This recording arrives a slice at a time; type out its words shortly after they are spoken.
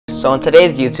So in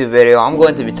today's YouTube video, I'm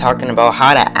going to be talking about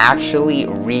how to actually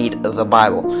read the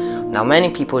Bible. Now,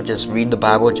 many people just read the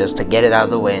Bible just to get it out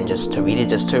of the way and just to read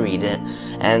it,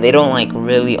 and they don't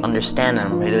really understand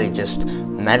and really just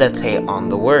meditate on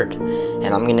the Word.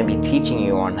 And I'm going to be teaching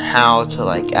you on how to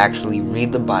actually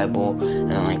read the Bible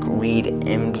and read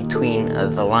in between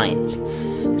the lines.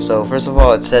 So first of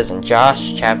all, it says in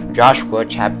Joshua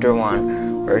chapter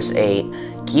 1 verse 8,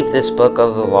 "Keep this book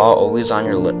of the law always on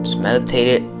your lips.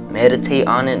 Meditate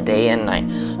on it day and night,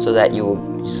 so that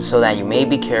you may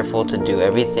be careful to do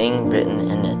everything written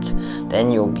in it. Then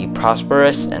you'll be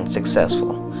prosperous and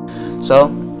successful." So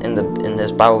in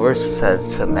this Bible verse, it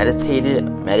says to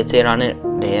meditate on it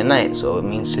day and night. So it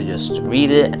means to just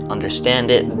read it,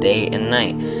 understand it day and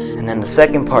night. And then the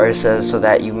second part says, so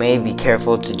that you may be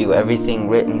careful to do everything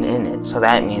written in it. So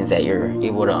that means that you're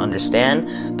able to understand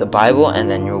the Bible,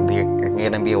 and then you're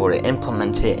going to be able to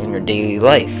implement it in your daily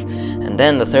life. And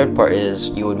then the third part is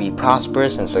you would be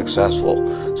prosperous and successful.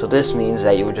 So this means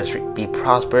that you would just be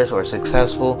prosperous or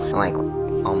successful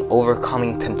and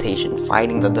overcoming temptation,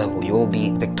 fighting the devil. You will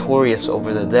be victorious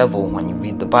over the devil when you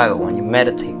read the Bible, when you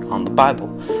meditate on the Bible.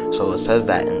 So it says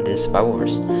that in this Bible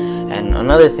verse. And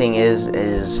another thing is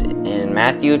in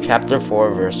Matthew chapter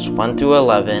 4 verse 1 through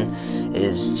 11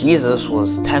 is Jesus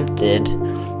was tempted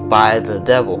by the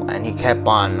devil, and he kept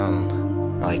on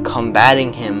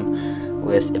combating him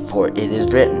with, "For it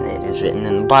is written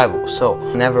in the Bible." So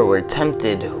whenever we're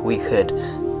tempted, we could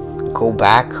go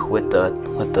back with the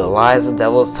lies the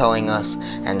devil is telling us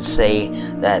and say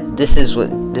that this is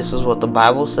what the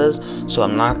Bible says, so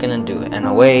I'm not gonna do it. And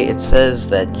a way it says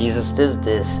that Jesus does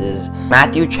this is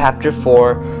Matthew chapter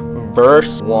 4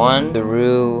 verse 1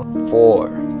 through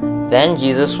 4. "Then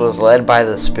Jesus was led by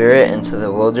the Spirit into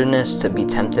the wilderness to be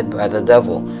tempted by the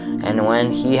devil. And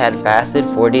when he had fasted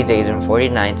 40 days and 40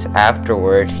 nights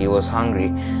afterward, he was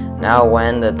hungry. Now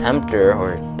when the tempter,"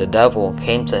 or the devil,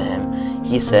 "came to him,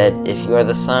 he said, 'If you are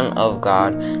the Son of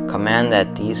God, command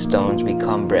that these stones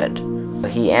become bread.'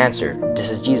 But he answered," this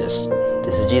is Jesus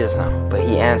now, "but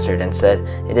he answered and said,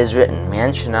 'It is written,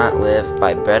 man should not live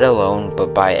by bread alone,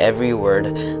 but by every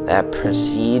word that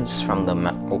proceeds from the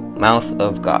mouth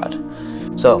of God.'"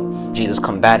 So Jesus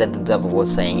combated the devil with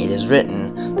saying, "It is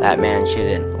written that man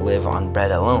shouldn't live on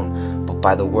bread alone, but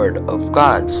by the word of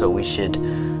God." So we should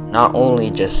not only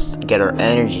just get our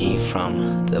energy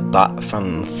from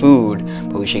food,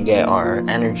 but we should get our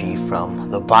energy from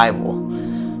the Bible.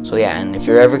 So yeah, and if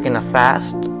you're ever gonna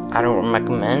fast, I don't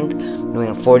recommend doing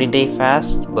a 40-day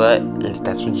fast, but if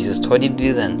that's what Jesus told you to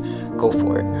do, then go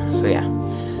for it. So yeah,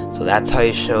 so that's how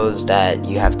it shows that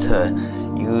you have to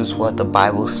use what the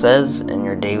Bible says in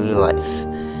your daily life.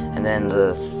 And then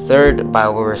the third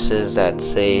Bible verses that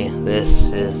say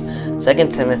this is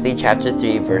 2 Timothy chapter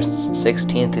 3 verse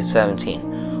 16 through 17.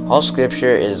 "All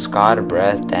scripture is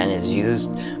God-breathed and is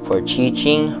used for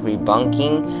teaching,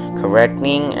 rebuking,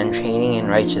 correcting, and training in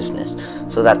righteousness,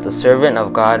 so that the servant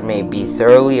of God may be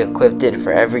thoroughly equipped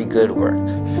for every good work."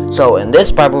 So in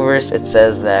this Bible verse, it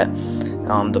says that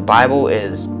the Bible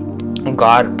is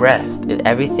God-breathed.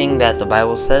 Everything that the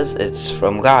Bible says, it's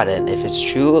from God, and if it's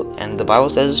true and the Bible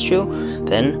says it's true,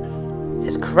 then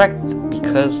it's correct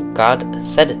because God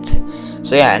said it.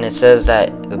 So yeah, and it says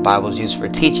that the Bible is used for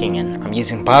teaching, and I'm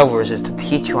using Bible verses to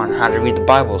teach you on how to read the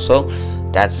Bible. So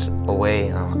that's a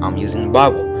way I'm using the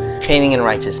Bible. Training in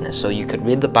righteousness, so you could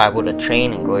read the Bible to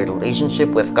train and grow your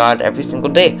relationship with God every single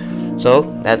day. So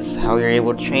that's how you're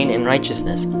able to train in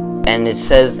righteousness. And it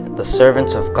says the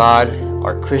servants of God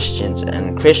are Christians,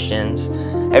 and Christians,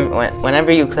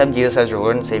 whenever you accept Jesus as your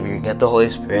Lord and Savior, you get the Holy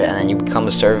Spirit, and then you become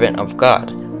a servant of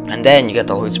God, and then you get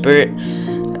the Holy Spirit.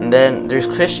 And then there's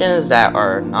Christians that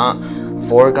are not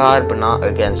for God but not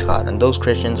against God, and those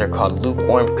Christians are called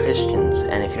lukewarm Christians.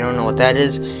 And if you don't know what that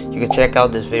is, you can check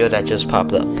out this video that just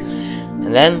popped up.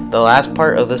 And then the last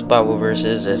part of this Bible verse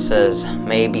is, it says,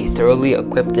 "may be thoroughly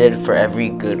equipped for every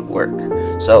good work."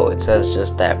 So it says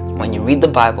just that when you read the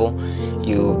Bible,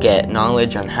 you get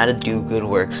knowledge on how to do good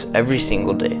works every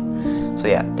single day. So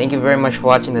yeah, thank you very much for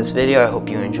watching this video. I hope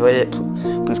you enjoyed it.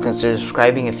 Please consider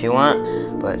subscribing if you want,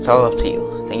 but it's all up to you.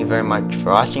 Thank you very much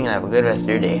for watching, and have a good rest of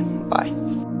your day. Bye.